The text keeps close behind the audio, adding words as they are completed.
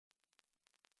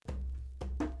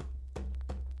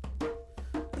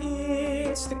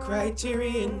It's the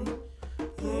Criterion.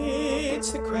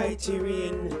 It's the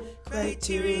Criterion.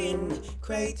 Criterion.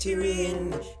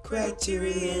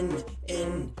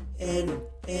 N.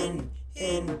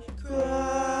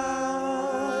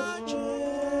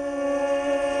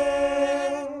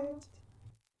 Project.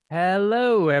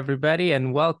 Hello, everybody,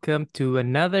 and welcome to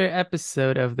another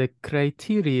episode of the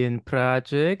Criterion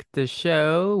Project, the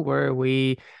show where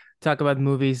we talk about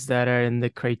movies that are in the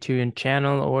Criterion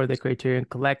Channel or the Criterion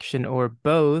Collection or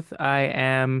both. I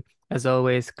am, as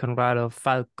always, Conrado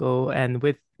Falco, and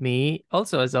with me,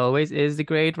 also as always, is the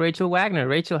great Rachel Wagner.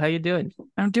 Rachel, how you doing?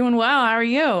 I'm doing well. How are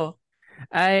you?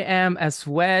 I am as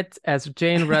wet as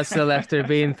Jane Russell after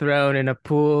being thrown in a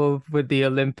pool with the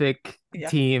Olympic Yeah.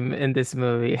 team in this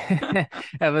movie.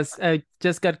 I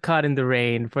just got caught in the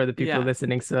rain for the people Yeah.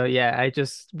 listening. So yeah, I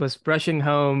just was rushing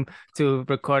home to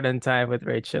record on time with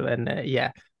Rachel, and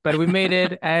yeah. But we made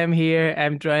it. I am here.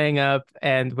 I'm drying up,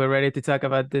 and we're ready to talk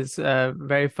about this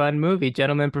very fun movie,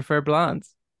 Gentlemen Prefer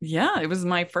Blondes. Yeah, it was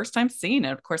my first time seeing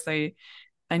it. Of course, I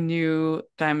knew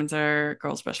Diamonds Are a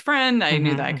Girl's Best Friend. I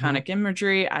knew the iconic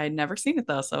imagery. I had never seen it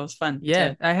though, so it was fun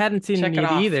Yeah, to I hadn't seen check it it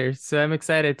off. either, so I'm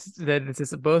excited that this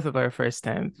is both of our first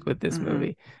times with this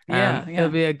movie. Yeah, It'll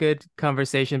be a good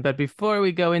conversation. But before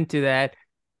we go into that,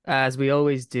 as we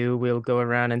always do, we'll go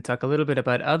around and talk a little bit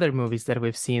about other movies that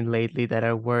we've seen lately that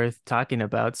are worth talking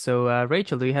about. So,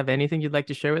 Rachel, do you have anything you'd like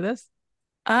to share with us?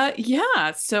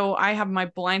 Yeah. So I have my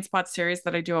blind spot series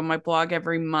that I do on my blog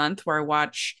every month where I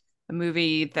watch a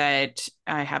movie that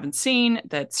I haven't seen.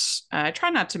 I try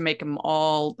not to make them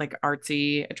all like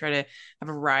artsy. I try to have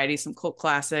a variety, some cult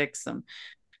classics, some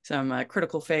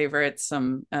critical favorites,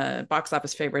 some box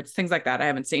office favorites, things like that I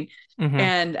haven't seen.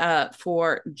 And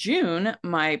for June,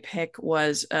 my pick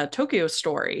was Tokyo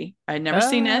Story. I'd never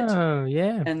seen it. Oh,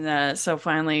 yeah. And so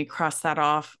finally crossed that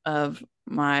off of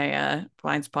my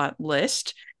blind spot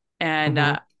list. And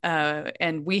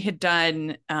we had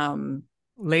done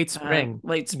Late spring.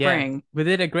 late Yeah. spring. We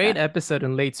did a great episode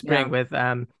in late spring with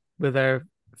our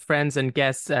friends and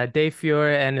guests, Dave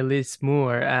Fiore and Elise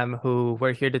Moore, who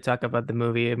were here to talk about the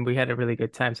movie, and we had a really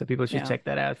good time. So people should check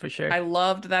that out for sure. I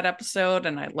loved that episode,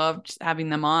 and I loved having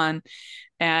them on.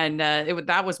 And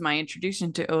that was my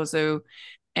introduction to Ozu.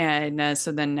 And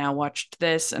so then now watched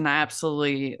this, and I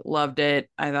absolutely loved it.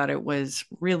 I thought it was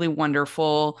really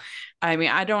wonderful. I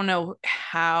mean, I don't know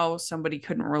how somebody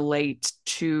couldn't relate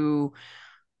to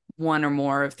one or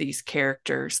more of these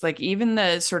characters, like even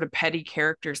the sort of petty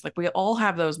characters. Like we all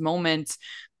have those moments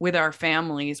with our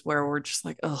families where we're just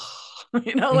like, oh,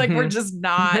 like we're just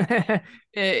not,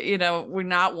 we're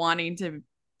not wanting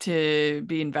to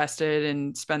be invested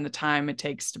and spend the time it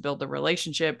takes to build the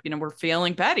relationship. We're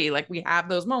feeling petty, like we have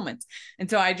those moments.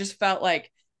 And so I just felt like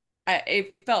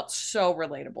it felt so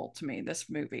relatable to me,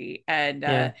 this movie.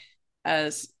 And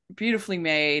as beautifully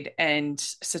made, and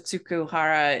Setsuko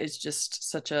Hara is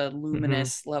just such a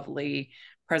luminous, lovely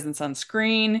presence on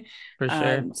screen. For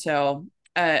sure. So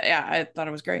I thought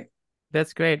it was great.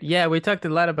 That's great. Yeah, we talked a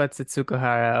lot about Setsuko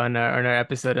Hara on our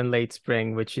episode in late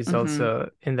spring, which is also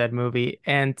in that movie.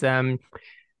 And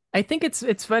I think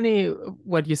it's funny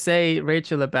what you say,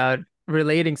 Rachel, about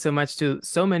relating so much to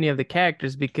so many of the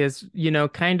characters, because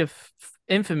kind of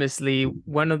infamously,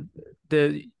 one of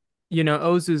the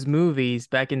Ozu's movies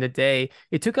back in the day,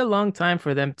 it took a long time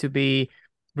for them to be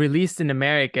released in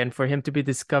America and for him to be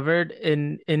discovered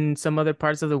in some other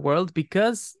parts of the world,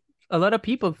 because a lot of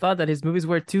people thought that his movies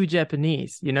were too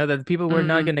Japanese, that people were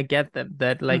not going to get them,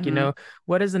 that like,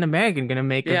 what is an American going to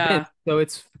make of this? So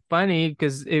it's funny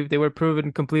because if they were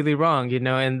proven completely wrong,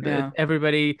 and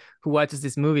everybody who watches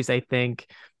these movies, I think,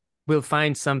 will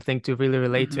find something to really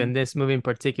relate to. And this movie in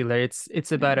particular,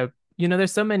 it's about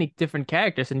there's so many different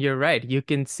characters, and you're right. You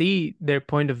can see their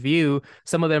point of view.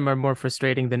 Some of them are more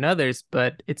frustrating than others,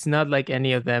 but it's not like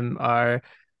any of them are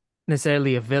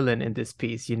necessarily a villain in this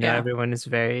piece. Everyone is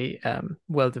very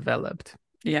well developed.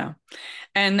 Yeah.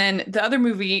 And then the other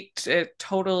movie,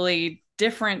 totally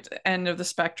different end of the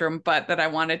spectrum, but that I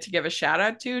wanted to give a shout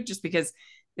out to, just because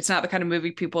it's not the kind of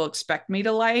movie people expect me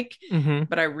to like,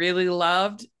 but I really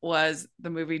loved, was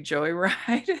the movie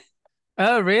Joyride.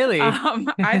 Oh, really?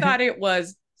 I thought it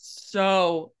was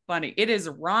so funny. It is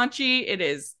raunchy. It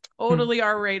is totally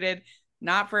R-rated,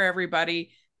 not for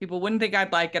everybody. People wouldn't think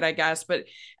I'd like it, I guess. But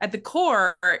at the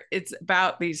core, it's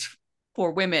about these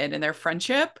four women and their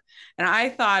friendship. And I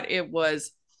thought it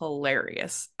was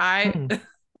hilarious. I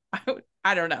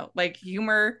don't know, like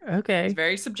humor. Okay. It's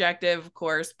very subjective, of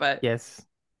course, but yes,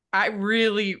 I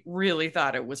really, really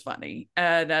thought it was funny.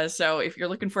 And so if you're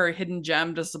looking for a hidden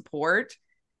gem to support,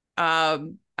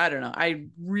 I don't know, I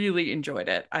really enjoyed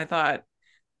it. I thought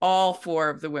all four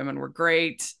of the women were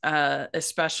great,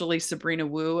 especially Sabrina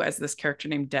Wu as this character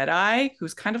named Deadeye,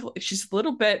 who's kind of, she's a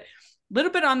little bit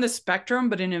on the spectrum,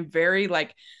 but in a very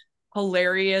like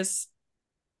hilarious,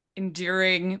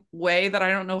 endearing way that I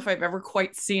don't know if I've ever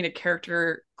quite seen a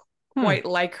character quite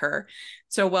like her.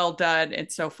 So well done.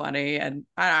 It's so funny, and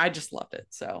I just loved it.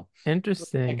 So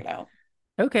Interesting. check it out.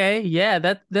 Okay,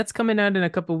 yeah, that's coming out in a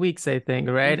couple weeks, I think,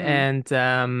 right? And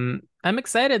I'm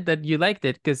excited that you liked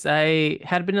it because I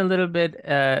had been a little bit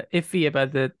iffy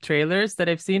about the trailers that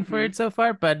I've seen for it so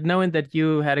far, but knowing that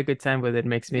you had a good time with it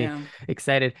makes me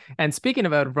excited. And speaking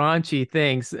about raunchy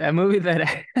things, a movie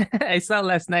that I saw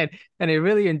last night and I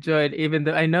really enjoyed, even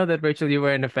though I know that Rachel, you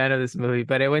weren't a fan of this movie,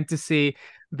 but I went to see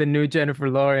the new Jennifer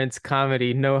Lawrence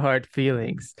comedy, No Hard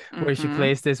Feelings, where she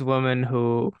plays this woman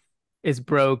who is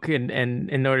broke, and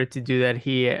in order to do that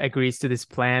he agrees to this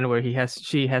plan where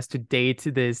she has to date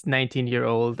this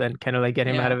 19-year-old and kind of like get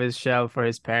him out of his shell for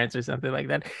his parents or something like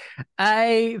that.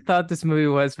 I thought this movie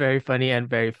was very funny and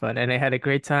very fun, and I had a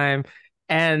great time.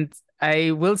 And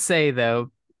I will say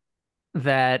though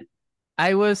that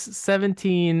I was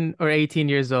 17 or 18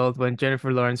 years old when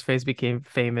Jennifer Lawrence face became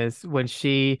famous, when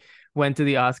she went to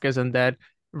the Oscars on that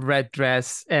red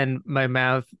dress, and my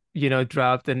mouth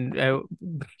dropped, and I was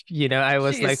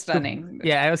She like is stunning.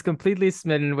 I was completely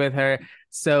smitten with her.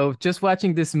 So just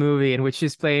watching this movie in which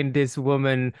she's playing this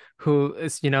woman who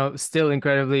is still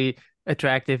incredibly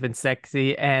attractive and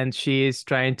sexy, and she's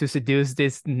trying to seduce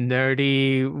this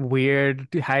nerdy weird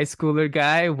high schooler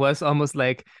guy, was almost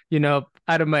like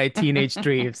out of my teenage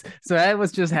dreams. So I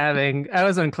was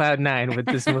on cloud nine with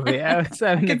this movie. I was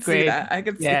having I could see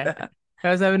that. I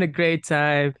was having a great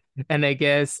time, and I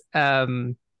guess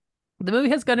the movie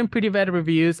has gotten pretty bad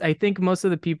reviews. I think most of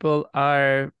the people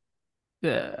are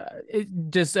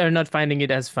just are not finding it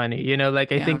as funny. I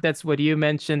think that's what you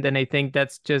mentioned, and I think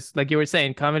that's just like you were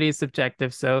saying, comedy is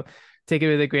subjective, so take it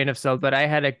with a grain of salt. But I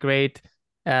had a great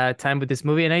time with this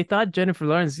movie, and I thought Jennifer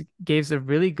Lawrence gave a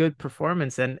really good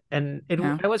performance, and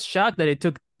I was shocked that it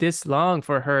took this long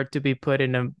for her to be put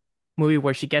in a movie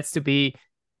where she gets to be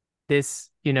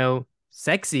this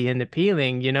sexy and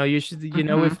appealing.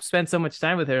 We've spent so much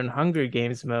time with her in Hunger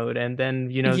Games mode, and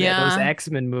then those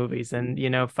X-Men movies, and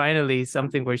finally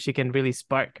something where she can really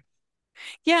spark.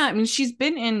 I mean, she's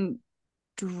been in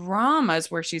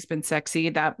dramas where she's been sexy.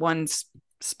 That one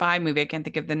spy movie, I can't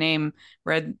think of the name.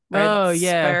 Red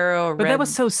Sparrow, but that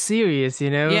was so serious.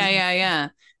 And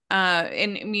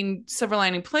I mean, Silver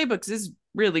Lining Playbooks is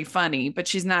really funny, but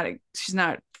she's not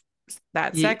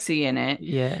that sexy in it.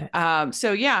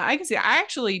 So I can see. I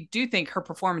actually do think her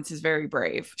performance is very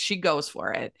brave. She goes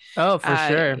for it. Oh, for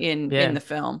sure. In the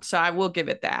film. So I will give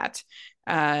it that.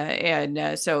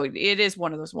 So it is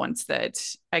one of those ones that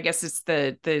I guess it's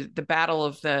the battle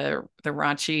of the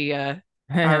raunchy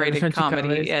R-rated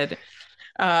comedy. And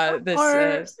but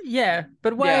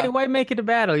why make it a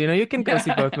battle? You can go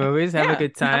see both movies, have a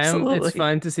good time. Absolutely. It's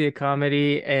fun to see a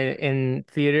comedy in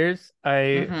theaters.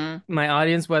 My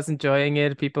audience was enjoying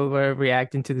it. People were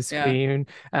reacting to the screen.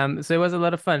 So it was a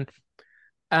lot of fun.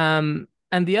 And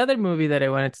the other movie that I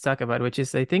wanted to talk about, which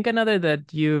is I think another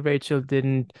that you, Rachel,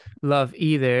 didn't love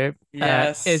either,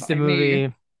 is the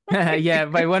movie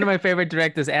by one of my favorite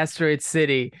directors, Asteroid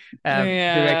City,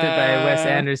 directed by Wes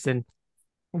Anderson,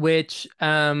 which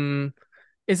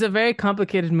is a very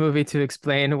complicated movie to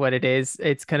explain what it is.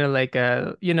 It's kind of like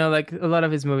like a lot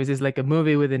of his movies is like a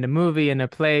movie within a movie and a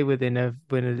play within a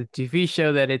TV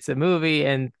show that it's a movie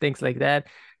and things like that.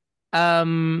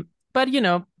 But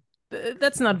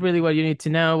that's not really what you need to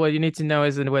know. What you need to know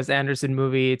is in a Wes Anderson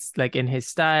movie, it's like in his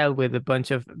style with a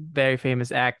bunch of very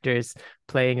famous actors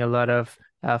playing a lot of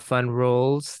fun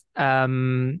roles.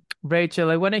 Rachel,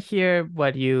 I want to hear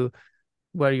what your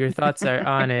thoughts are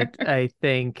on it. I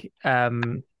think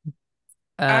it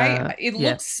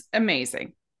looks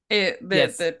amazing.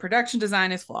 The production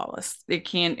design is flawless.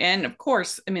 And of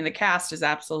course, I mean, the cast is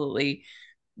absolutely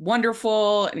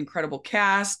wonderful, an incredible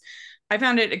cast. I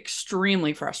found it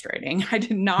extremely frustrating. I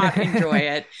did not enjoy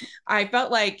it. I felt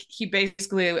like he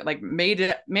basically like made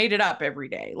it up every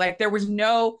day. Like there was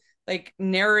no like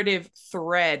narrative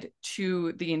thread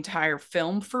to the entire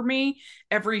film for me.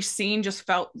 Every scene just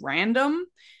felt random.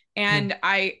 And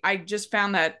I just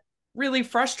found that really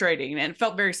frustrating, and it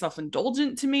felt very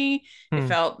self-indulgent to me. It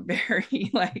felt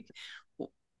very like,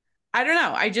 I don't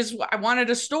know. I wanted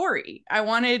a story. I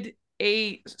wanted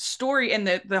a story, and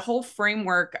the whole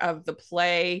framework of the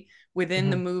play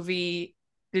within the movie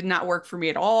did not work for me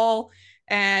at all.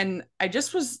 And I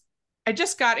just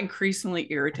got increasingly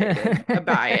irritated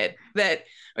by it. That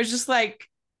I was just like,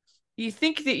 you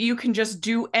think that you can just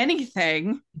do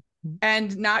anything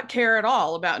and not care at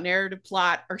all about narrative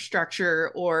plot or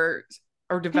structure or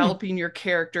developing your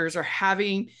characters or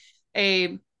having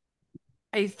a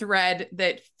thread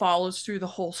that follows through the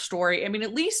whole story. I mean,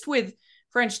 at least with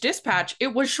French Dispatch,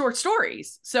 it was short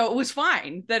stories, so it was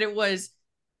fine that it was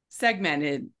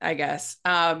segmented, I guess.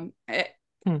 But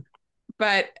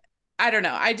I don't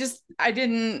know. I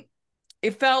didn't.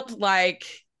 It felt like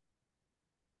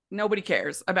nobody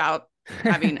cares about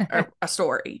having a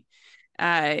story,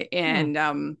 and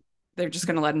they're just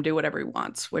going to let him do whatever he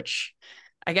wants, which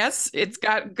I guess it's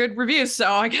got good reviews. So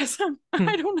I guess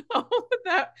I don't know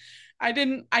that I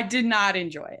did not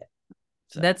enjoy it.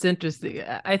 So. That's interesting.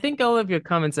 I think all of your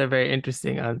comments are very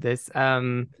interesting on this.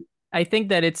 I think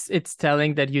that it's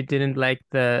telling that you didn't like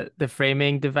the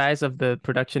framing device of the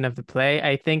production of the play.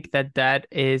 I think that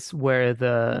is where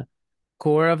the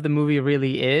core of the movie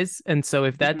really is. And so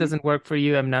if that doesn't work for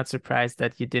you, I'm not surprised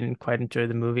that you didn't quite enjoy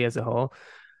the movie as a whole.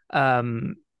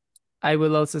 I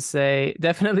will also say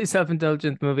definitely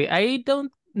self-indulgent movie. I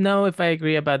don't know if I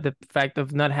agree about the fact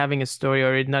of not having a story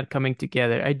or it not coming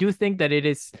together. I do think that it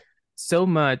is so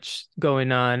much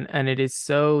going on and it is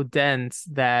so dense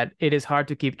that it is hard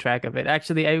to keep track of it.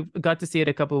 Actually, I got to see it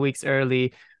a couple of weeks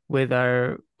early with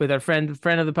our friend of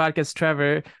the podcast,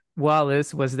 Trevor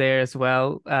Wallace was there as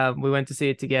well. We went to see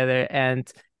it together,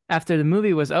 and after the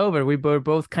movie was over, we were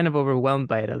both kind of overwhelmed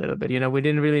by it a little bit. You know, we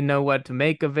didn't really know what to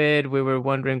make of it. We were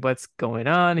wondering what's going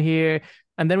on here.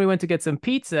 And then we went to get some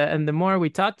pizza, and the more we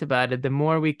talked about it, the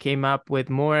more we came up with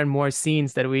more and more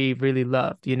scenes that we really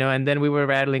loved, you know, and then we were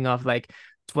rattling off like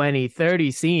 20,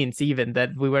 30 scenes even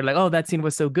that we were like, oh, that scene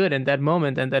was so good, and that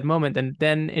moment, and that moment. And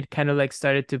then it kind of like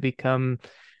started to become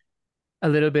a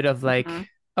little bit of like,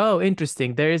 oh,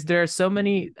 interesting. There are so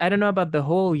many, I don't know about the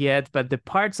whole yet, but the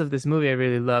parts of this movie I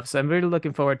really love. So I'm really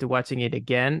looking forward to watching it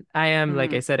again. I am,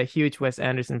 like I said, a huge Wes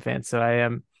Anderson fan. So I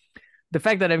am. The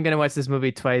fact that I'm going to watch this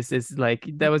movie twice is like,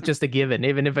 that was just a given.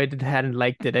 Even if I hadn't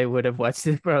liked it, I would have watched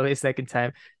it probably a second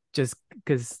time just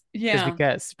because,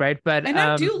 right? But and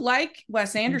I do like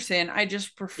Wes Anderson. I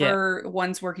just prefer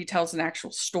ones where he tells an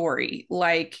actual story,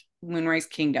 like Moonrise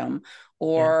Kingdom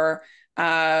or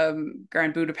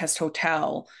Grand Budapest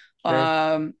Hotel,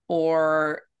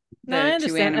 or no, I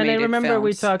understand. And I remember films.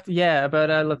 we talked, about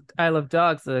I Love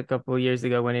Dogs a couple of years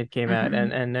ago when it came out,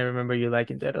 and I remember you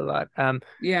liking that a lot.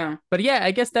 But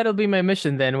I guess that'll be my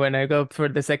mission then when I go for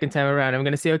the second time around. I'm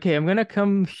gonna say, okay, I'm gonna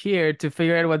come here to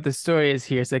figure out what the story is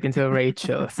here, so I can tell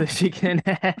Rachel, so she can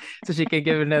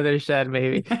give another shot,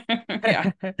 maybe.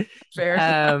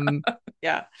 Fair.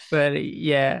 But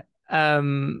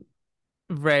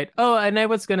right. Oh, and I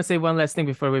was gonna say one last thing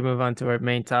before we move on to our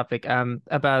main topic.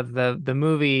 About the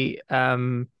movie,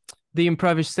 the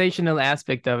improvisational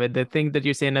aspect of it, the thing that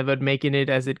you're saying about making it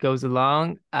as it goes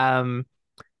along. I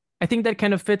think that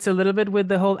kind of fits a little bit with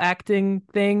the whole acting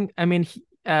thing. I mean,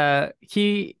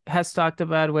 he has talked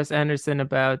about Wes Anderson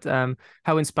about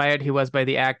how inspired he was by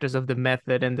the actors of The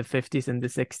Method in the 50s and the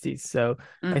 60s. So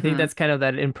I think that's kind of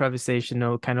that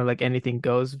improvisational, kind of like anything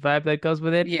goes vibe that goes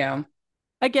with it. Yeah.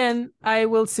 Again, I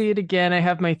will see it again. I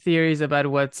have my theories about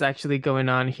what's actually going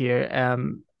on here,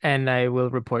 and I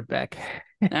will report back.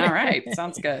 All right.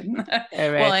 Sounds good. All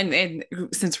right. Well, and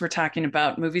since we're talking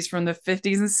about movies from the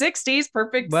 50s and 60s,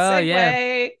 perfect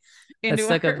segue into let's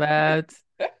talk about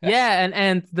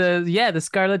and the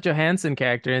Scarlett Johansson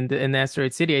character in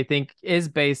Asteroid City, I think, is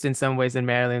based in some ways in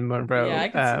Marilyn Monroe. Yeah, I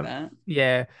can see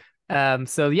that.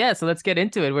 So let's get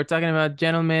into it. We're talking about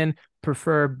Gentlemen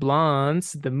Prefer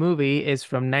Blondes. The movie is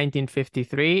from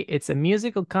 1953. It's a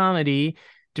musical comedy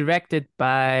directed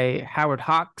by Howard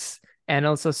Hawks and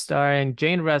also starring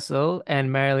Jane Russell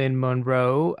and Marilyn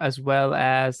Monroe, as well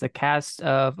as a cast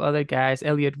of other guys,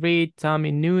 Elliot Reed,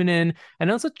 Tommy Noonan,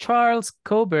 and also Charles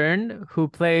Coburn, who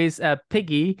plays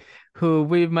Piggy, who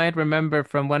we might remember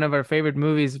from one of our favorite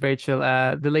movies, Rachel,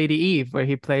 The Lady Eve, where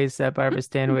he plays Barbara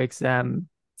Stanwyck's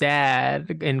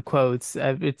dad, in quotes.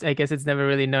 I guess it's never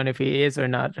really known if he is or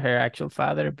not her actual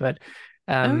father, but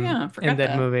in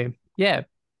that movie. Yeah.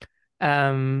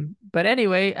 But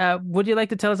anyway, would you like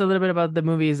to tell us a little bit about the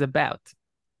movie is about?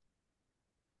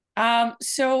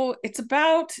 So it's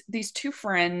about these two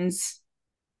friends,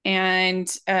 and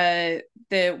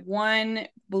the one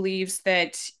believes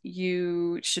that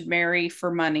you should marry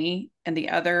for money, and the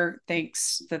other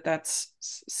thinks that that's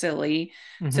silly.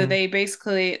 So they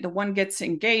basically, the one gets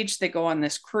engaged, they go on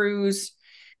this cruise,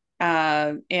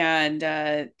 and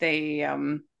they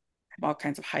have all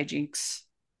kinds of hijinks.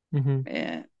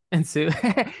 And so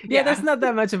that's not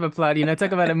that much of a plot,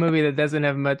 talk about a movie that doesn't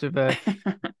have much of a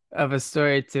of a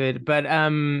story to it. But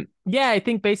yeah, I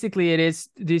think basically it is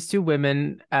these two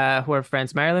women who are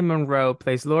friends. Marilyn Monroe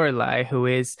plays Lorelai, who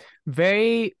is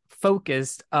very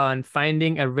focused on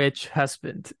finding a rich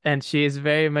husband, and she is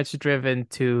very much driven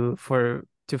to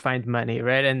find money,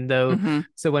 right? And though Hmm.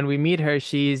 so when we meet her,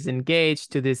 she's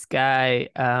engaged to this guy,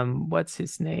 what's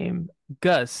his name?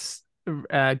 Gus.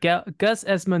 Gus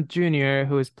Esmond Jr.,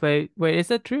 who is played. Wait, is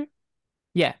that true?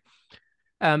 Yeah.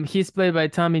 He's played by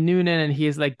Tommy Noonan, and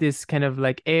he's like this kind of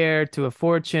like heir to a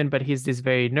fortune, but he's this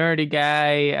very nerdy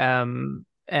guy.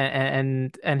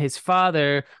 And his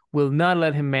father will not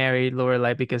let him marry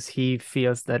Lorelai because he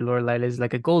feels that Lorelai is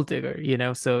like a gold digger, you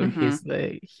know. So Hmm.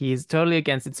 he's totally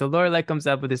against it. So Lorelai comes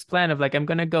up with this plan of like, I'm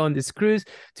gonna go on this cruise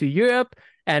to Europe,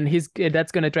 and he's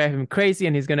that's gonna drive him crazy,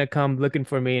 and he's gonna come looking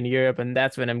for me in Europe, and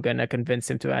that's when I'm gonna convince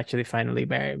him to actually finally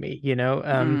marry me, you know.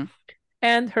 Hmm.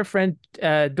 And her friend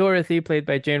Dorothy, played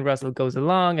by Jane Russell, goes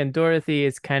along, and Dorothy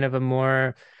is kind of a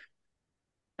more,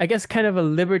 I guess, kind of a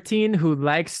libertine who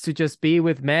likes to just be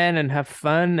with men and have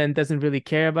fun and doesn't really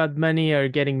care about money or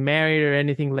getting married or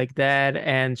anything like that.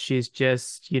 And she's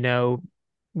just, you know,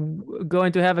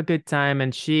 going to have a good time.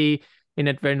 And she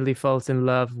inadvertently falls in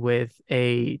love with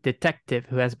a detective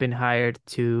who has been hired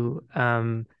to,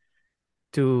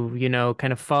 you know,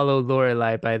 kind of follow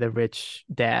Lorelai by the rich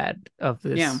dad of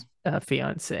Yeah. this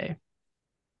fiance.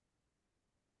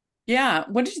 Yeah.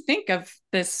 What did you think of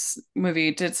this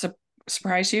movie? Did it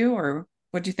surprise you, or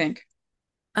what do you think?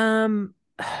 Um,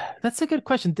 that's a good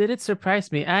question. Did it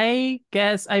surprise me? I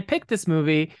guess I picked this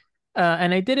movie,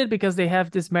 and I did it because they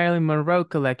have this Marilyn Monroe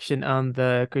collection on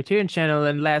the Criterion Channel.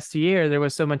 And last year there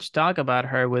was so much talk about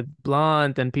her with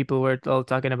Blonde, and people were all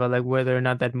talking about like whether or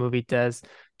not that movie does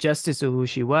justice to who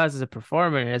she was as a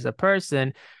performer and as a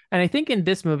person. And I think in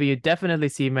this movie you definitely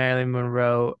see Marilyn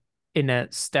Monroe in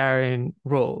a starring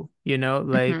role. You know,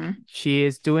 like Hmm. she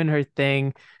is doing her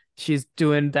thing. She's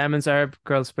doing Diamonds Are a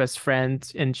Girl's Best Friend,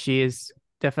 and she is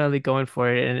definitely going for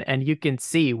it. And you can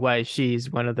see why she's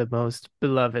one of the most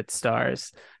beloved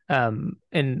stars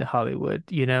in Hollywood,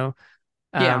 you know?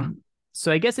 Yeah. Um,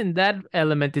 so I guess in that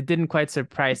element, it didn't quite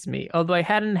surprise me, although I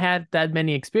hadn't had that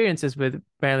many experiences with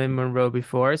Marilyn Monroe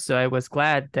before. So I was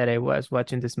glad that I was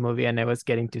watching this movie and I was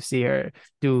getting to see her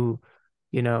do,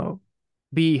 you know,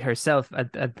 be herself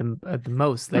at the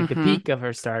most, like the Hmm. peak of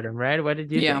her stardom, right? What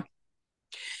did you Yeah. think?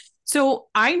 So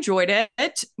I enjoyed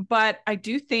it, but I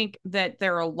do think that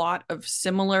there are a lot of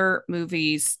similar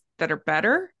movies that are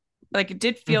better. Like it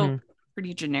did feel Hmm.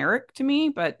 pretty generic to me,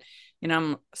 but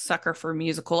I'm a sucker for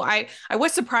musical. I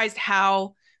was surprised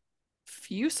how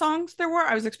few songs there were.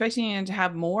 I was expecting it to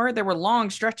have more. There were long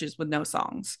stretches with no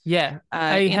songs Yeah,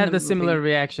 I in the had the similar movie.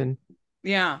 reaction.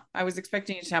 Yeah, I was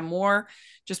expecting it to have more,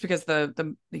 just because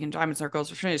the Diamonds Are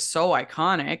Girls is so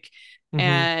iconic, Hmm.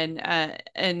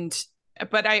 and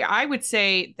but I would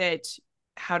say that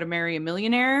How to Marry a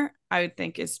Millionaire I would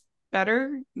think is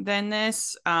better than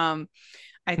this. I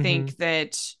Hmm. think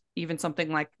that even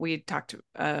something like we talked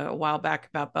a while back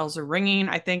about Bells Are Ringing,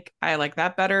 I think I like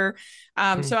that better.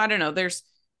 So I don't know. There's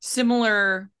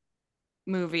similar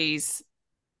movies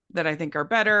that I think are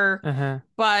better, Uh-huh.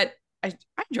 but I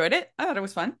enjoyed it. I thought it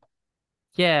was fun.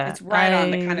 Yeah, It's right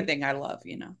on the kind of I thing I love.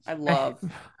 I love,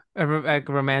 a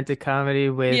romantic comedy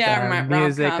with yeah, rom-com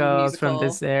musicals from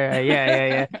this musical. era. Yeah, yeah,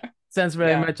 yeah. Sounds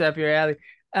very Yeah, much up your alley.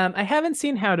 I haven't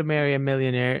seen How to Marry a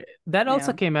Millionaire. That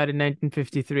also yeah. came out in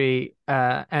 1953.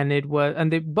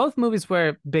 And both movies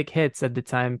were big hits at the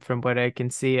time, from what I can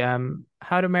see.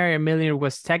 How to Marry a Millionaire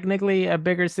was technically a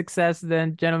bigger success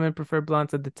than Gentlemen Prefer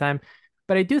Blondes at the time,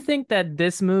 but I do think that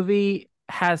this movie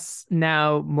has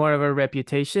now more of a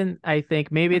reputation. I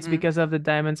think maybe it's Hmm. because of the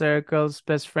Diamonds Are a Girl's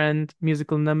Best Friend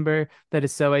musical number that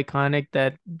is so iconic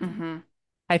that Hmm.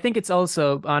 I think it's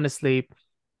also honestly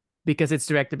because it's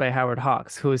directed by Howard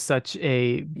Hawks, who is such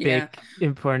a Yeah. big,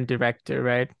 important director,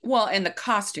 right? Well, and the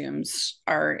costumes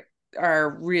are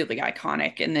really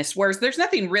iconic in this. Whereas there's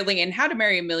nothing really in How to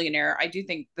Marry a Millionaire. I do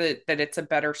think that it's a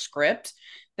better script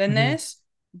than Hmm. this,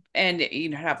 and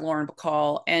have Lauren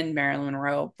Bacall and Marilyn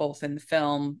Monroe both in the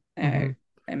film. Hmm.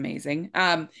 Amazing.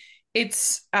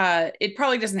 It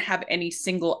probably doesn't have any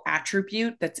single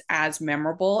attribute that's as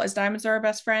memorable as Diamonds Are Our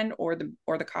Best Friend or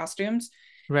the costumes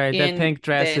Right. That in pink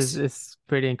dress is this. is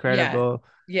pretty Yeah, incredible.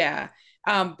 yeah.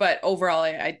 But overall,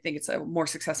 I think it's a more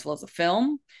successful as a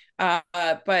film. Uh,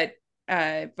 but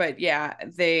but yeah,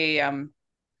 they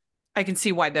I can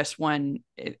see why this one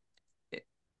it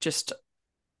just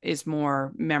is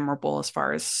more memorable as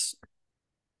far as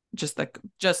just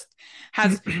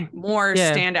has more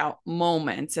Yeah. standout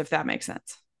moments, if that makes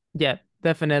sense. Yeah,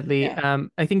 definitely. Yeah.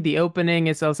 I think the opening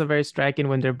is also very striking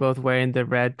when they're both wearing the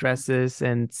red dresses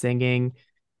and singing.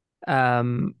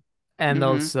 Um, and Hmm.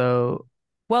 also,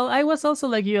 well, I was also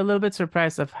like you a little bit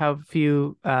surprised of how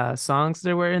few songs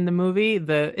there were in the movie.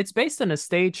 It's based on a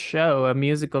stage show, a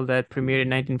musical that premiered in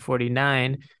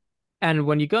 1949. And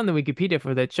when you go on the Wikipedia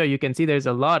for that show, you can see there's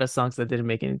a lot of songs that didn't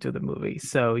make it into the movie.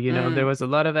 So, there Mm. was a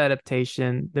lot of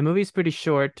adaptation. The movie's pretty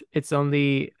short. It's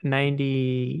only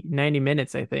 90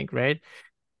 minutes, I think, right?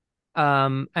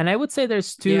 And I would say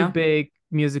there's two Yeah. big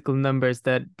musical numbers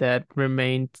that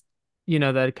remained,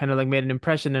 that kind of like made an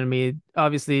impression on me.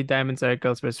 Obviously, Diamonds Are a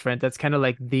Girl's Best Friend. That's kind of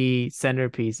like the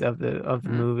centerpiece of the Mhm.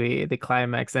 movie, the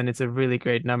climax, and it's a really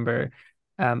great number.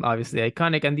 Obviously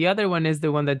iconic. And the other one is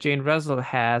the one that Jane Russell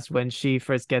has when she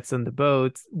first gets on the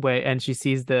boat, and she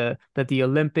sees that the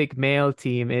Olympic male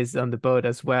team is on the boat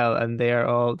as well, and they are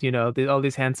all, all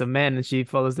these handsome men, and she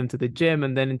follows them to the gym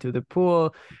and then into the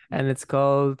pool, and it's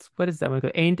called, what is that one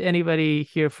called? Ain't Anybody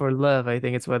Here for Love, I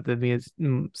think it's what the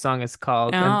song is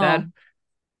called. And that Oh,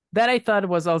 that I thought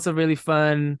was also really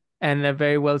fun and a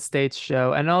very well staged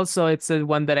show. And also it's a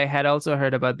one that I had also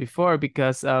heard about before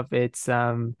because of its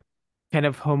kind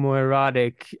of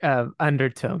homoerotic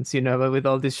undertones, but with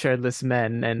all these shirtless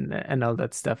men and all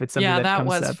that stuff. It's something yeah, that that comes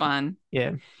was up. fun.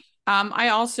 Yeah. I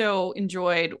also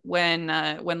enjoyed when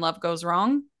Love Goes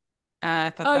Wrong.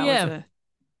 I thought Oh yeah, that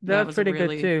that was was a pretty good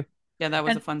really too. yeah, that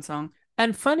was a And fun song.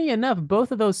 And funny enough,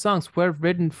 both of those songs were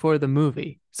written for the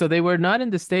movie. So they were not in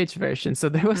the stage version. So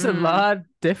there was a Mm. lot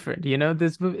different,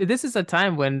 this is a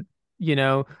time when, you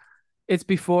know, it's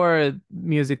before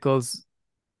musicals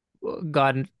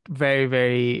got very,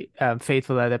 very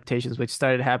faithful adaptations, which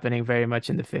started happening very much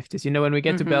in the 50s. When we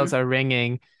get to Bells Hmm. Are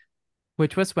Ringing,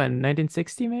 which was when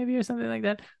 1960 maybe or something like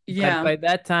that. But Yeah. by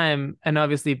that time, and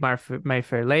obviously My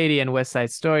Fair Lady and West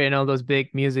Side Story and all those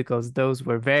big musicals, those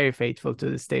were very faithful to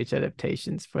the stage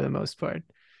adaptations for the most part.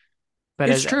 But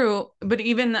It's as true, but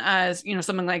even as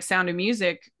something like Sound of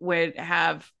Music would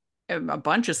have a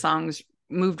bunch of songs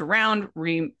moved around,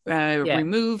 yeah,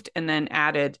 removed, and then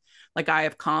added. Like I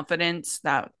Have Confidence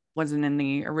that wasn't in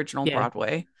the original yeah,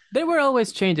 Broadway. there were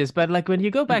always changes. But like when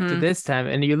you go back to Hmm. this time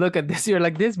and you look at this, you're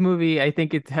like, this movie, I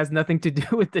think it has nothing to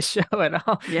do with the show at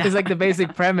all. Yeah, It's like the basic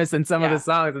yeah, premise and some of the yeah,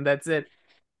 songs, and that's it.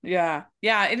 yeah,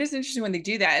 yeah. It is interesting when they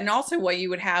do that, and also what you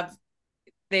would have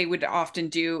they would often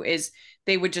do is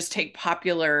they would just take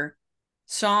popular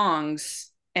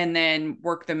songs and then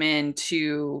work them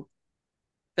into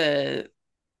the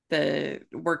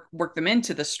work them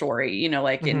into the story,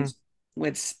 like in Hmm.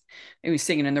 with maybe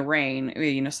Singing in the Rain,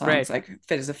 songs Right. like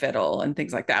Fit as a Fiddle and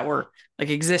things like that were like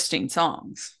existing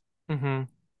songs Hmm.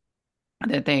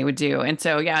 that they would do. And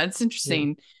so yeah, it's Yeah.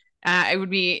 interesting. It would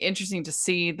be interesting to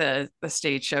see the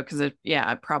stage show because it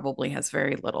probably has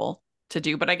very little to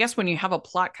do. But I guess when you have a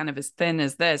plot kind of as thin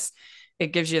as this, it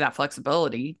gives you that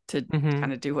flexibility to Hmm.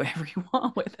 kind of do whatever you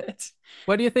want with it.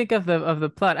 What do you think of the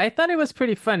plot? I thought it was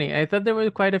pretty funny. I thought there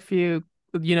were quite a few,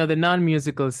 the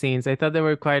non-musical scenes. I thought there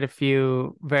were quite a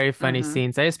few very funny Hmm.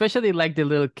 scenes. I especially like the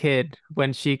little kid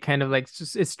when she kind of like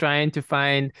is trying to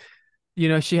find,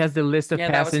 she has the list of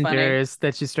Yeah, that was funny. passengers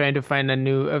that she's trying to find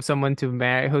of someone to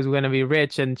marry who's going to be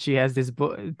rich, and she has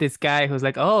this guy who's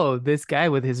like, oh, this guy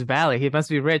with his valet, he must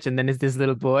be rich, and then it's this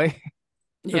little boy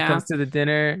who Yeah. comes to the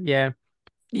dinner. Yeah.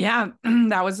 Yeah,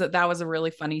 that was a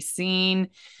really funny scene.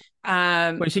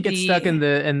 When she gets stuck in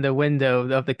The the window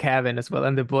of the cabin as well,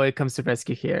 and the boy comes to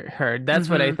rescue her. That's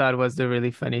what I Mhm. thought was the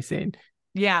really funny scene.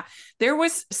 Yeah, there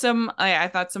was I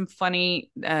thought some funny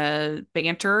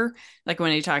banter, like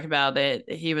when he talked about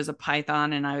that he was a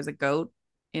python and I was a goat,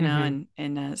 Hmm.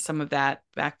 and some of that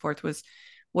back forth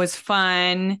was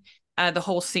fun. The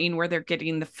whole scene where they're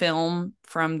getting the film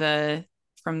from the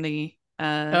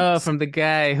Oh, from the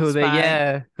guy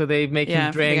spy. who they make him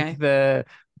Yeah, from the drink guy.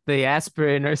 the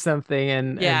aspirin or something,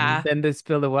 and Yeah. then they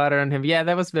spill the water on him. Yeah,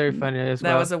 that was very funny as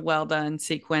That was well. a well done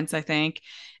sequence, I think.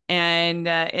 And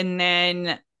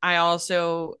then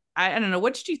I don't know,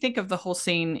 what did you think of the whole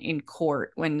scene in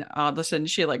court when all of a sudden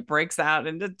she like breaks out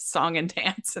into song and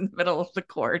dance in the middle of the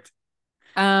court?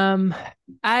 Um,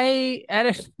 I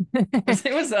don't.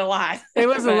 It was a lot. It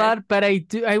was a But lot, but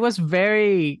I was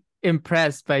very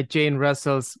impressed by Jane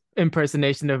Russell's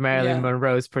impersonation of Marilyn yeah,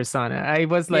 Monroe's persona. I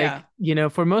was like, yeah.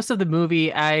 for most of the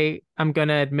movie, I'm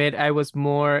gonna admit I was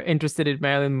more interested in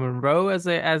Marilyn Monroe as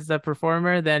a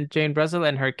performer than Jane Russell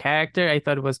and her character. I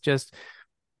thought it was just,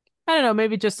 I don't know,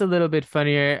 maybe just a little bit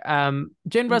funnier.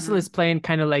 Jane Russell Hmm. is playing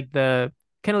kind of like the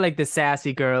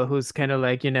sassy girl who's kind of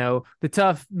like, the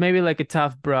tough, maybe like a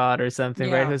tough broad or something,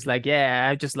 right? Yeah. Who's like, yeah,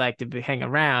 I just like to hang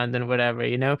around and whatever.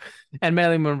 And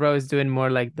Marilyn Monroe is doing more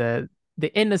like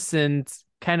the innocent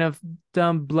kind of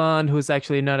dumb blonde who's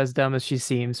actually not as dumb as she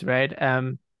seems, right?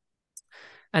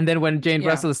 And then when Jane Yeah.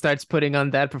 Russell starts putting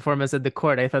on that performance at the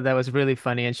court, I thought that was really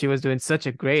funny, and she was doing such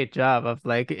a great job of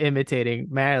like imitating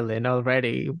Marilyn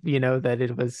already. That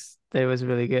it was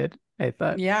really good, I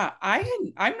thought. Yeah,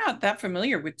 I'm not that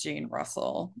familiar with Jane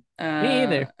Russell. Me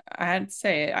either. I had to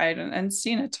say I hadn't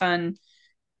seen a ton.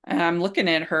 I'm looking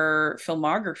at her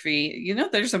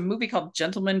filmography. There's a movie called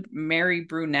Gentlemen Marry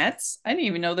Brunettes. I didn't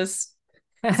even know this.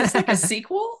 Is this like a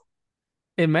sequel?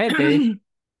 It might be.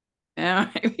 Yeah,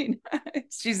 I mean,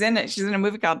 she's in it. She's in a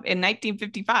movie called in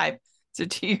 1955. So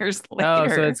 2 years Oh, so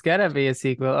later. it's gotta be a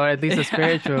sequel, or at least a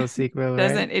spiritual sequel,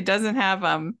 right? It doesn't have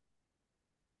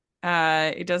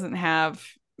it doesn't have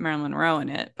Marilyn Monroe in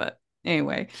it, but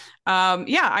anyway,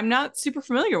 yeah, I'm not super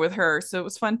familiar with her, so it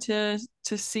was fun to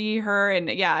see her, and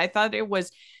yeah, I thought it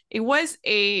was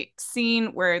a scene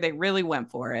where they really went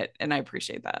for it, and I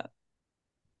appreciate that.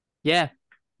 Yeah,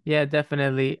 yeah,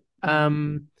 definitely.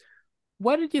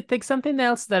 What did you think? Something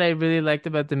else that I really liked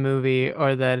about the movie,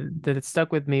 or that it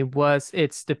stuck with me, was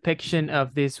its depiction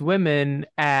of these women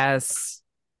as,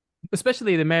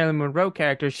 especially the Marilyn Monroe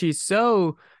character. She's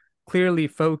so clearly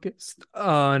focused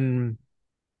on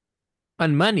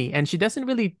money, and she doesn't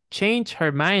really change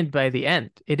her mind by the end.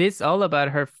 It is all about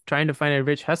her trying to find a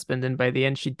rich husband, and by the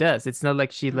end she does. It's not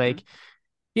like she like,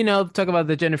 talk about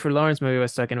the Jennifer Lawrence movie I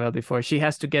was talking about before. She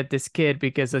has to get this kid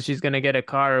because she's gonna get a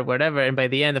car or whatever, and by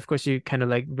the end, of course, she kind of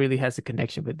like really has a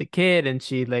connection with the kid, and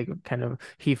she like kind of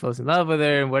he falls in love with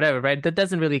her and whatever, right? That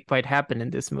doesn't really quite happen in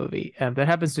this movie. That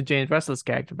happens to Jane Russell's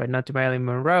character, but not to Marilyn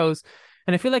Monroe's.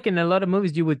 And I feel like in a lot of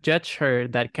movies you would judge her,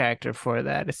 that character, for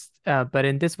that. But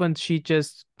in this one, she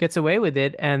just gets away with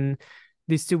it, and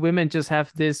these two women just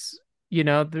have this,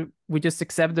 we just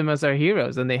accept them as our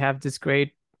heroes, and they have this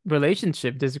great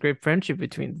relationship, this great friendship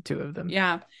between the two of them.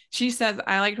 Yeah,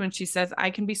 I liked when she says,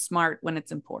 "I can be smart when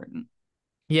it's important."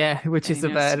 Yeah, which And is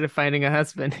about finding a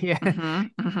husband. Yeah.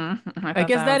 I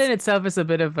guess that in itself is a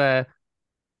bit of a,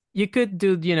 you could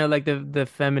do, like the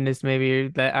feminist maybe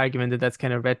that argument that that's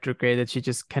kind of retrograde, that she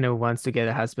just kind of wants to get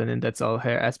a husband and that's all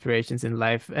her aspirations in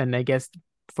life. And I guess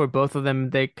for both of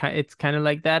them, it's kind of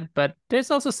like that. But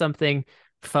there's also something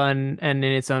fun and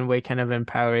in its own way kind of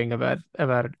empowering about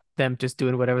them just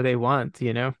doing whatever they want,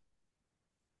 Yeah.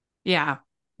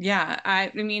 Yeah.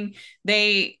 I mean,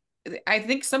 I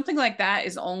think something like that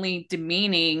is only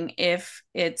demeaning if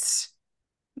it's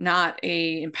not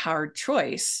a empowered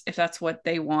choice, if that's what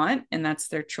they want and that's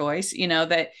their choice,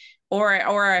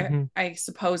 or I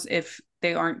suppose if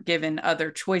they aren't given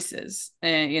other choices,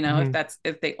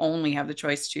 if they only have the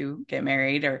choice to get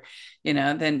married, or,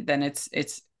 then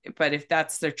it's, but if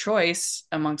that's their choice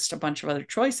amongst a bunch of other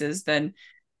choices, then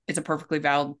it's a perfectly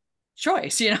valid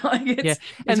choice, like Yeah.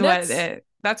 And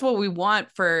that's what we want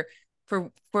for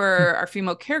our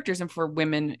female characters and for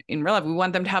women in real life. We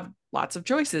want them to have lots of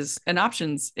choices and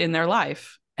options in their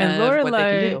life, and what they can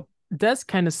Lorelai do. does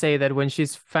kind of say that when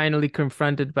she's finally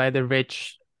confronted by the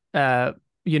rich dad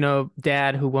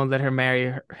who won't let her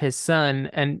marry his son,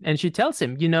 and she tells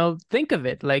him, think of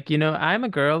it like, I'm a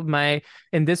girl,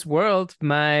 in this world,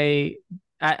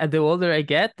 the older I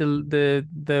get,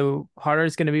 the harder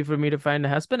it's going to be for me to find a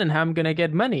husband, and how I'm going to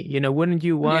get money. Wouldn't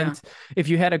you want, if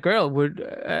you had a girl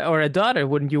or a daughter,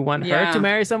 wouldn't you want her to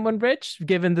marry someone rich,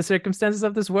 given the circumstances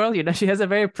of this world? She has a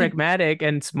very pragmatic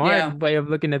and smart way of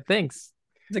looking at things.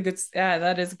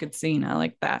 That is a good scene. I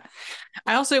like that.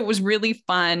 It was really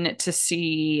fun to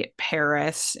see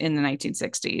Paris in the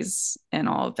 1960s and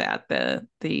all of that.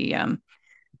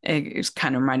 It was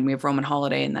kind of reminded me of Roman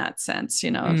Holiday in that sense,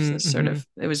 it was sort of,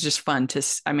 it was just fun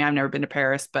I've never been to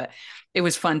Paris, but it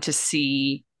was fun to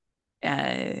see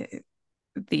just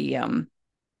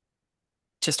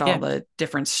all the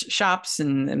different shops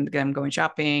and them going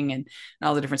shopping and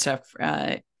all the different stuff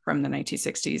from the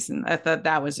 1960s. And I thought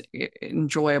that was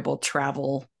enjoyable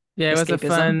travel. Yeah, it was escapism. a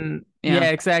fun. Yeah,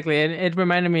 exactly. And it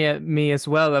reminded me as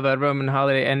well about Roman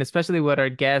Holiday, and especially what our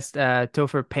guest,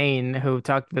 Topher Payne, who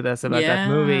talked with us about that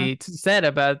movie, said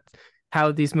about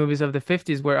how these movies of the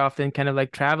 50s were often kind of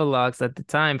like travel logs at the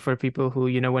time for people who,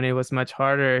 when it was much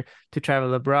harder to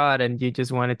travel abroad and you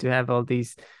just wanted to have all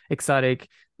these exotic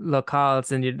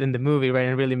locales in the movie, right,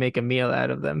 and really make a meal out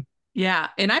of them. Yeah.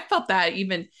 And I felt that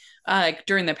even like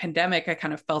during the pandemic, I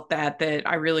kind of felt that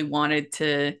I really wanted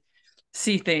to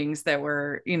see things that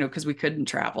were, because we couldn't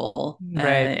travel.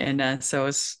 Right. And so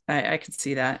I could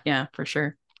see that. Yeah, for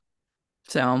sure.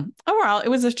 So overall, it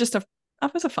was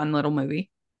a fun little movie.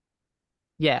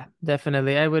 Yeah,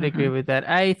 definitely. I would agree with that.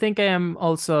 I think I am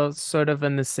also sort of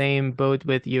in the same boat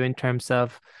with you in terms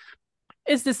of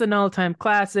is this an all-time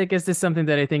classic? Is this something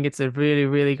that I think it's a really,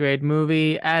 really great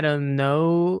movie? I don't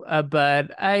know,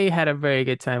 but I had a very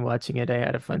good time watching it. I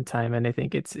had a fun time, and I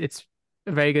think it's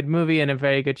a very good movie and a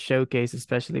very good showcase,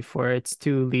 especially for its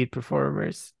two lead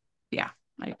performers. Yeah,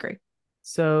 I agree.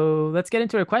 So let's get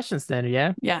into our questions then,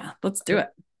 yeah? Yeah, let's do it.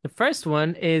 The first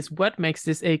one is what makes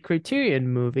this a Criterion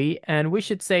movie? And we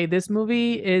should say this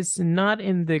movie is not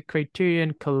in the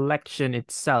Criterion collection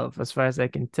itself, as far as I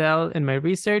can tell in my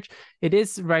research. It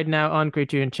is right now on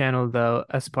Criterion Channel, though,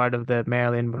 as part of the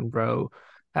Marilyn Monroe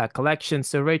collection.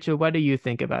 So, Rachel, what do you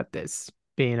think about this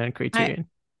being on Criterion?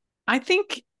 I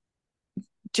think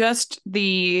just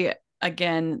the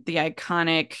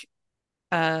iconic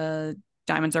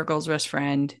Diamonds Are Girl's Best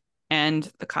Friend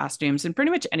and the costumes and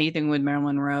pretty much anything with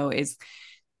Marilyn Monroe is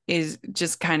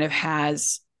just kind of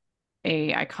has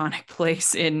a iconic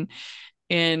place in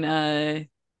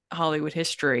Hollywood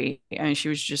history. I mean, she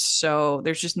was just so,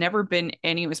 there's just never been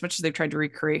any, as much as they've tried to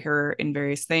recreate her in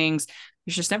various things,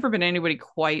 there's just never been anybody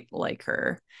quite like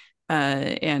her.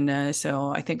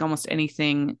 So I think almost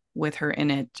anything with her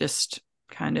in it just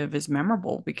kind of is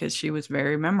memorable because she was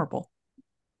very memorable.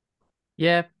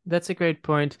 Yeah, that's a great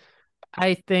point.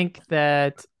 I think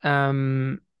that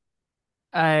I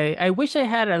wish I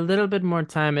had a little bit more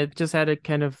time. I just had a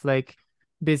kind of like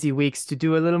busy weeks to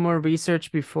do a little more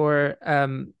research before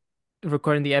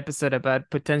recording the episode about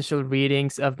potential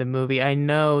readings of the movie. I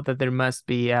know that there must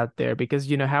be out there because,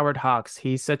 you know, Howard Hawks,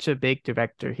 he's such a big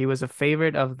director. He was a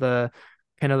favorite of the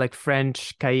kind of like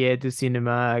French Cahiers du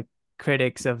Cinéma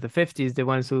critics of the 50s, the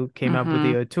ones who came up with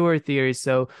the auteur theory.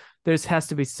 So there's has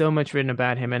to be so much written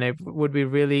about him, and I would be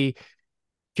really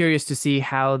curious to see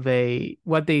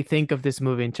what they think of this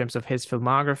movie in terms of his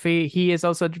filmography. He is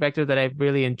also a director that I've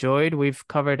really enjoyed. We've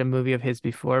covered a movie of his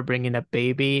before, Bringing Up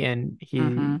Baby, and he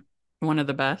one of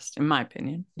the best, in my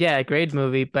opinion. Yeah, a great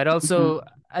movie, but also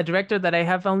a director that I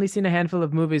have only seen a handful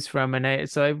of movies from, and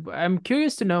I'm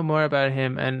curious to know more about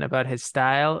him and about his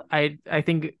style. I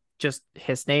think just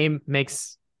his name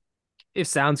makes it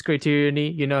sounds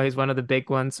Criterion-y. You know, he's one of the big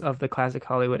ones of the classic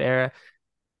Hollywood era.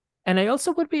 And I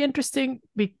also would be interested,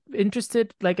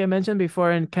 like I mentioned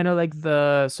before, in kind of like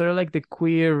the sort of like the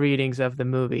queer readings of the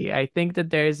movie. I think that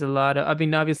there is a lot of, I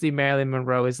mean, obviously Marilyn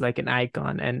Monroe is like an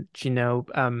icon, and you know,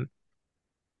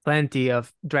 plenty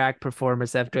of drag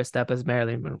performers have dressed up as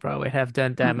Marilyn Monroe and have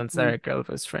done Diamonds Are a Girl's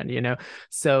Best Friend, you know.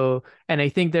 So, and I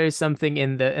think there is something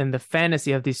in the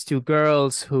fantasy of these two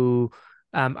girls who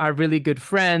are really good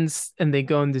friends, and they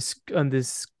go on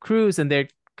this cruise, and they're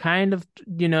kind of,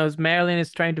 you know, Marilyn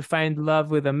is trying to find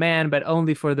love with a man, but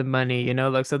only for the money, you know,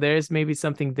 like, so there is maybe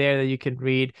something there that you can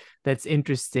read that's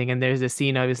interesting. And there's a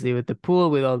scene obviously with the pool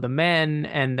with all the men,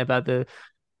 and about the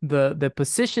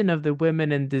position of the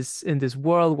women in this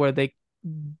world where they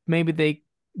maybe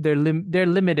they're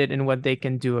limited in what they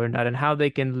can do or not, and how they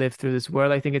can live through this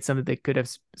world. I think it's something they could have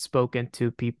spoken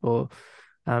to people,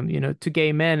 you know, to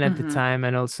gay men at the time,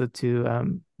 and also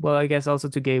to well, I guess also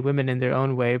to gay women in their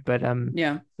own way. But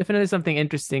yeah, definitely something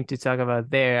interesting to talk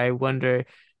about there. I wonder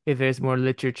if there's more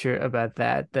literature about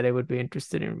that I would be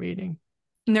interested in reading.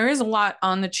 And there is a lot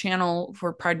on the channel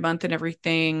for Pride Month and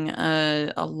everything,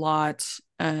 a lot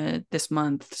this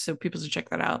month. So people should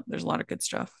check that out. There's a lot of good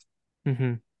stuff.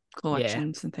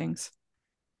 Collections and things.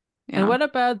 Yeah. And what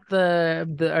about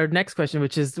our next question,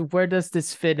 which is, where does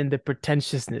this fit in the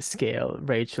pretentiousness scale,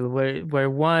 Rachel? Where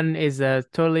one is a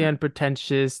totally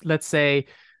unpretentious, let's say,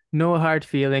 no hard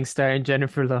feelings, starring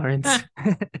Jennifer Lawrence,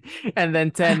 and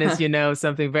then 10 is, you know,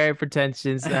 something very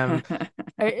pretentious.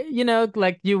 You know,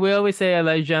 like you will always say, I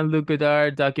like Jean-Luc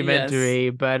Godard documentary,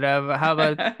 yes. But how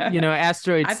about, you know,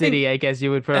 Asteroid City? I guess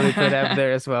you would probably put up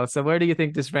there as well. So where do you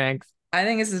think this ranks? I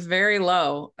think this is very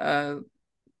low,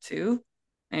 2.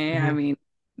 I mean,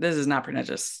 this is not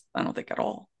pretentious, I don't think, at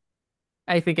all.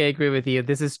 I think I agree with you.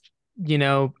 This is, you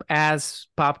know, as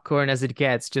popcorn as it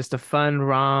gets, just a fun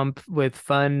romp with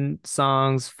fun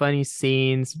songs, funny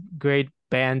scenes, great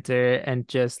banter, and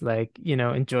just like, you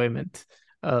know, enjoyment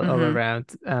all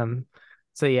around.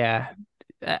 So yeah,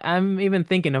 I'm even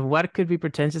thinking of what could be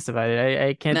pretentious about it.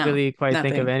 I can't really quite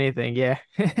think of anything. Yeah.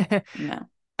 No.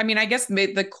 I mean, I guess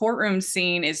the courtroom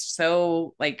scene is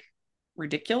so like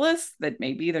ridiculous that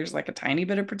maybe there's like a tiny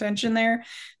bit of pretension there.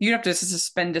 You'd have to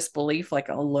suspend disbelief like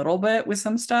a little bit with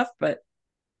some stuff, but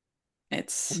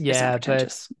it's not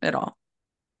pretentious at all.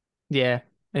 Yeah,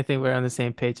 I think we're on the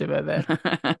same page about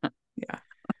that.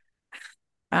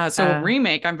 Yeah. So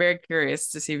remake, I'm very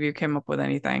curious to see if you came up with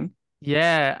anything.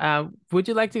 Yeah. Would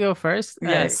you like to go first?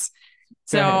 Yes.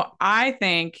 So I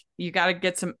think you got to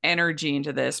get some energy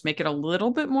into this, make it a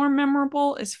little bit more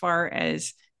memorable as far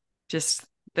as just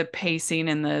the pacing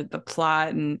and the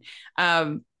plot. And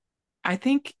I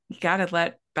think you got to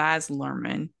let Baz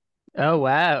Luhrmann Oh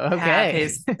wow. Okay.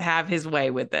 have his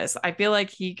way with this. I feel like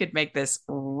he could make this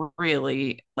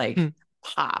really like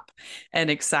pop and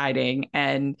exciting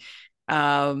and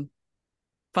fun.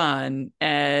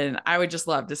 And I would just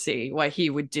love to see what he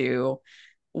would do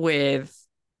with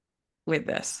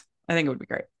this. I think it would be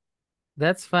great.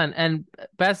 That's fun. And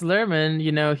Baz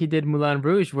Luhrmann, he did Moulin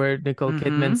Rouge, where Nicole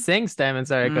Kidman sings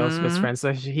Diamonds Are a Girl's Best Friend.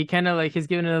 So he kind of like, he's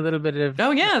given it a little bit of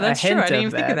that's true. I didn't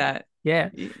even think of that. Yeah.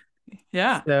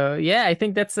 Yeah. So yeah, I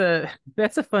think that's a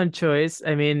fun choice.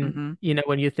 I mean,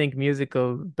 when you think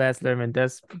musical, Baz Luhrmann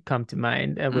does come to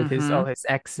mind with all his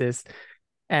exes.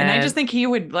 And I just think he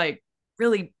would like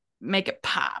really make it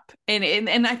pop. And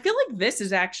I feel like this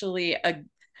is actually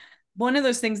one of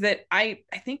those things that I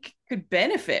think could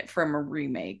benefit from a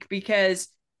remake, because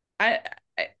I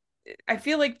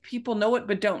feel like people know it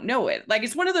but don't know it. Like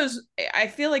it's one of those, I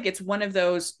feel like it's one of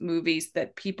those movies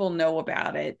that people know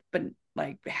about it but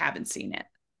like haven't seen it.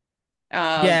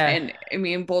 And I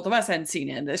mean, both of us hadn't seen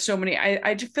it. There's so many.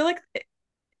 I just feel like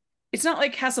it's not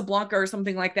like Casablanca or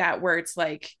something like that, where it's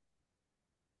like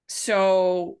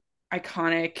so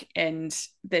iconic and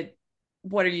that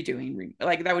what are you doing?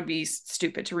 Like that would be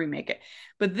stupid to remake it.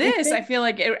 But this, I feel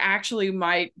like it actually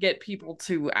might get people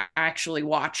to actually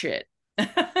watch it.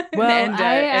 Well,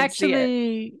 I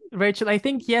actually, Rachel, I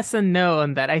think yes and no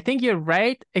on that. I think you're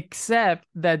right, except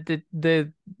that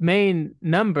the main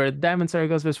number, Diamonds Are a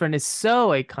Girl's Best Friend, is so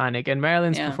iconic, and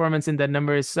Marilyn's performance in that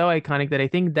number is so iconic that I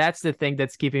think that's the thing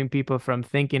that's keeping people from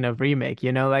thinking of remake.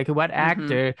 Like what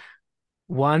actor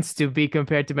wants to be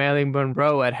compared to Marilyn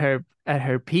Monroe at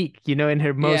her peak, in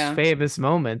her most famous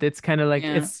moment? It's kind of like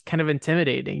it's kind of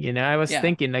intimidating. I was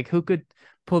thinking like who could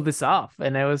pull this off,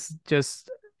 and I was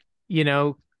just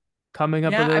coming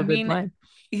up a little bit blind.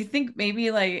 You think maybe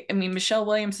Michelle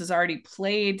Williams has already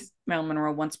played Marilyn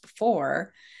Monroe once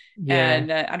before,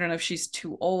 and I don't know if she's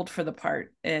too old for the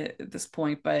part at this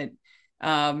point, but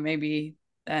maybe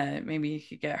you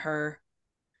could get her,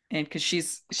 and because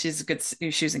she's a good,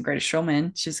 she was in Greatest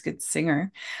Showman, she's a good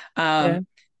singer,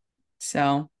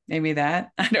 so maybe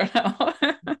that, I don't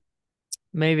know.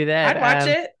 Maybe that I'd watch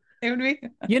it. It would be.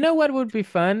 What would be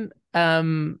fun?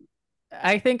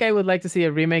 I think I would like to see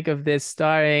a remake of this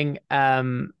starring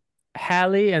Halle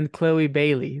and Chloe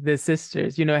Bailey, the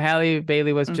sisters. Halle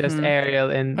Bailey was just Ariel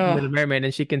in Little Mermaid,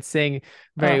 and she can sing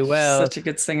very well. Such a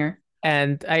good singer.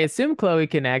 And I assume Chloe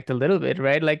can act a little bit,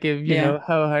 right? Like if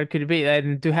how hard could it be?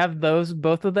 And to have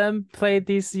both of them play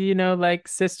these, like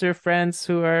sister friends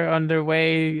who are on their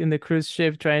way in the cruise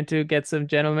ship trying to get some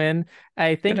gentlemen,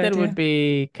 I think that would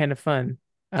be kind of fun.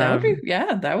 That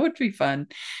would be fun.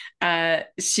 I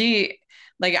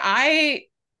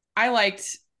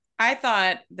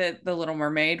thought that The Little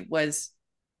Mermaid was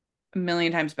a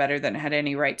million times better than it had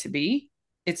any right to be.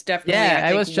 It's definitely,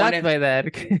 I was shocked by that.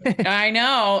 I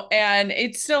know. And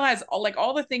it still has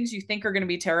all the things you think are going to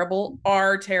be terrible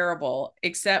are terrible,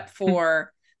 except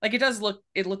for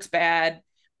it looks bad,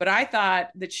 but I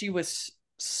thought that she was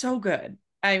so good.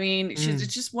 I mean, it's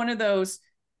just one of those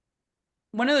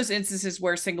instances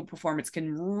where a single performance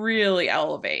can really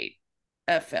elevate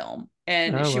a film.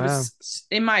 And was,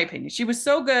 in my opinion, she was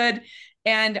so good.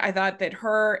 And I thought that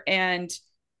her and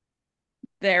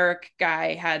the Eric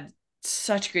guy had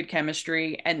such good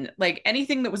chemistry, and like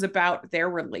anything that was about their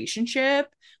relationship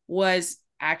was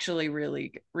actually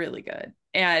really, really good.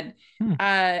 And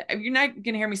you're not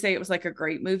gonna hear me say it was like a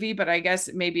great movie, but I guess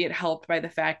maybe it helped by the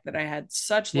fact that I had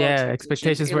such low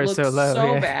expectations were so low,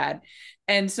 so bad.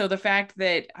 And so the fact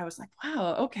that I was like,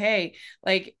 wow, okay,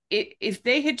 like if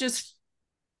they had just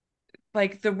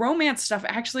like the romance stuff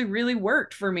actually really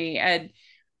worked for me. And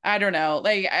I don't know,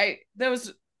 like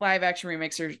those live action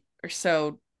remakes are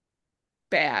so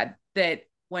bad that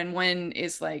when one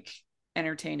is like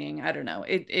entertaining, I don't know,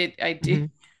 I do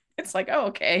it's like, oh,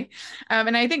 okay.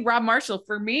 And I think Rob Marshall,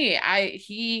 for me,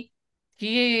 he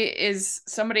is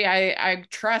somebody I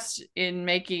trust in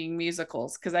making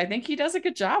musicals, because I think he does a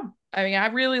good job. I mean, I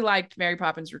really liked Mary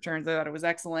Poppins Returns. I thought it was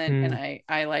excellent. And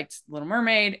I liked Little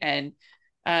Mermaid, and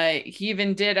he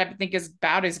even did, I think, is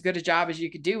about as good a job as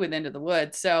you could do with Into the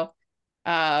Woods. So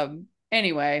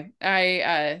anyway,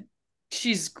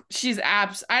 she's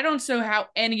I don't know how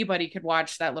anybody could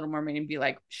watch that Little Mermaid and be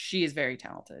like, she is very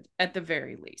talented. At the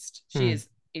very least, she is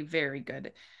a very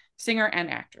good singer and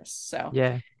actress. So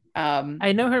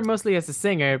I know her mostly as a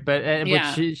singer, but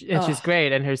she's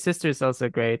great, and her sister's also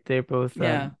great. They're both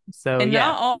not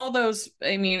all those.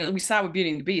 I mean, we saw with Beauty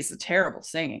and the Beast, it's terrible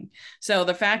singing. So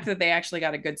the fact that they actually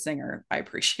got a good singer, I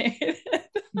appreciate it.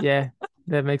 Yeah,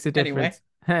 that makes a difference. Anyway,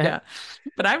 Yeah,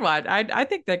 but I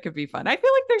think that could be fun. I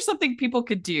feel like there's something people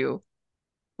could do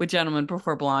with Gentlemen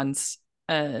Before Blondes,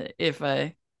 if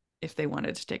they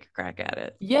wanted to take a crack at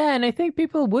it. Yeah, and I think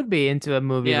people would be into a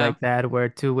movie Yeah, like that where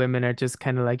two women are just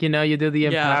kind of like, you do the yeah,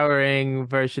 empowering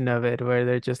version of it where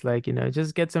they're just like,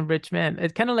 just get some rich men.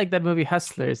 It's kind of like that movie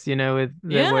Hustlers, where yeah,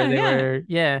 they yeah. were,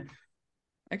 yeah,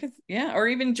 I could, yeah, or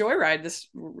even Joyride. This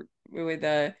with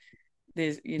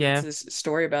it's yeah. this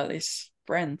story about these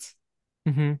friends,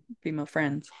 Hmm. female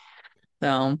friends.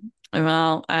 So,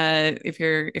 well, if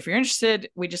you're interested,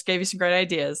 we just gave you some great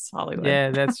ideas, Hollywood.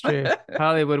 Yeah, that's true.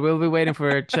 Hollywood, we'll be waiting for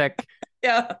a check.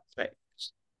 Yeah, that's right.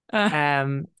 Uh,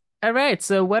 Um, all right.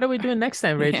 So what are we doing next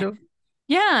time, yeah. Rachel?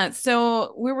 Yeah,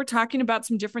 so we were talking about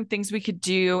some different things we could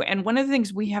do, and one of the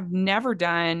things we have never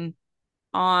done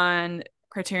on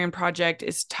Criterion Project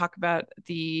is talk about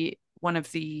the one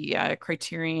of the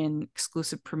Criterion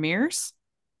exclusive premieres.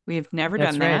 We have never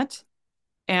That's done right. that,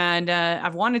 and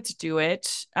I've wanted to do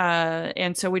it,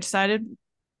 and so we decided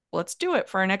let's do it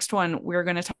for our next one. We're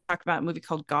going to talk about a movie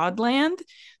called Godland.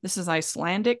 This is an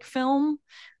Icelandic film.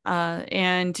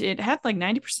 And it had like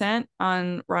 90%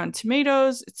 on Rotten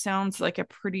Tomatoes. It sounds like a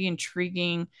pretty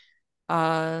intriguing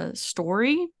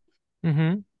story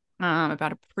Mm-hmm.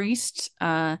 about a priest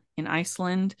in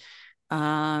Iceland.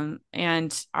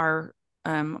 And our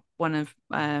one of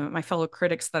my fellow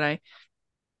critics one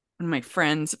of my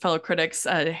friends, fellow critics,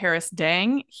 Harris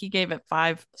Dang, he gave it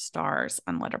 5 stars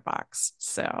on Letterboxd.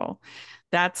 So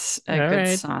that's a All good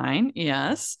right. sign.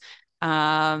 Yes.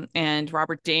 And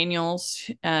Robert Daniels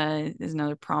is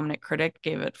another prominent critic,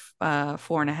 gave it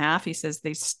 4.5. He says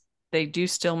they do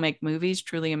still make movies.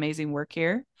 Truly amazing work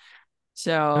here.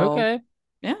 So Okay.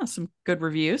 yeah, some good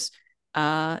reviews.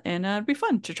 And it'd be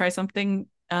fun to try something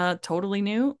totally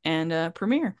new and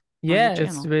premiere on the Yeah, it's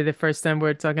channel. really the first time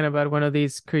we're talking about one of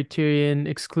these Criterion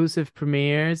exclusive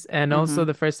premieres, and also Mm-hmm.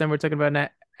 the first time we're talking about an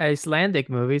Icelandic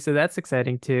movie, so that's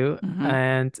exciting too. Mm-hmm.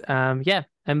 And yeah,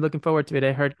 I'm looking forward to it.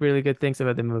 I heard really good things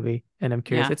about the movie, and I'm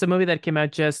curious. Yeah. It's a movie that came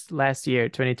out just last year,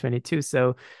 2022,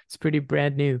 so it's pretty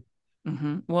brand new.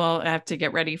 Mm-hmm. Well, I have to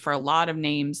get ready for a lot of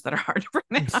names that are hard to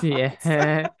pronounce,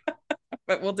 Yeah.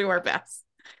 but we'll do our best.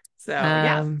 So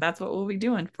yeah, Um, that's what we'll be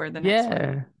doing for the next one.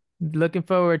 yeah. Looking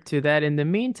forward to that. In the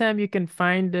meantime, you can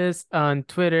find us on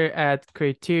Twitter at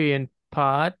Criterion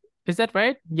Pod. Is that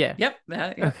right? Yeah. Yep,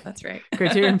 Okay. that's right.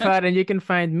 Criterion Pod, and you can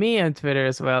find me on Twitter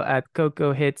as well at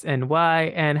Coco Hits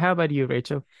NY. And how about you,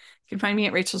 Rachel? You can find me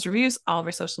at Rachel's Reviews, all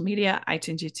over social media,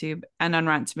 iTunes, YouTube, and on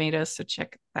Rotten Tomatoes. So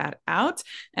check that out.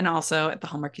 And also at the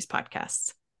Hallmarkies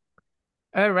Podcasts.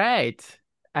 All right.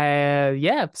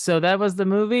 Yeah. So that was the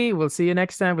movie. We'll see you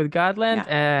next time with Godland.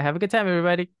 Yeah. Have a good time,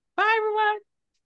 everybody. Bye, everyone.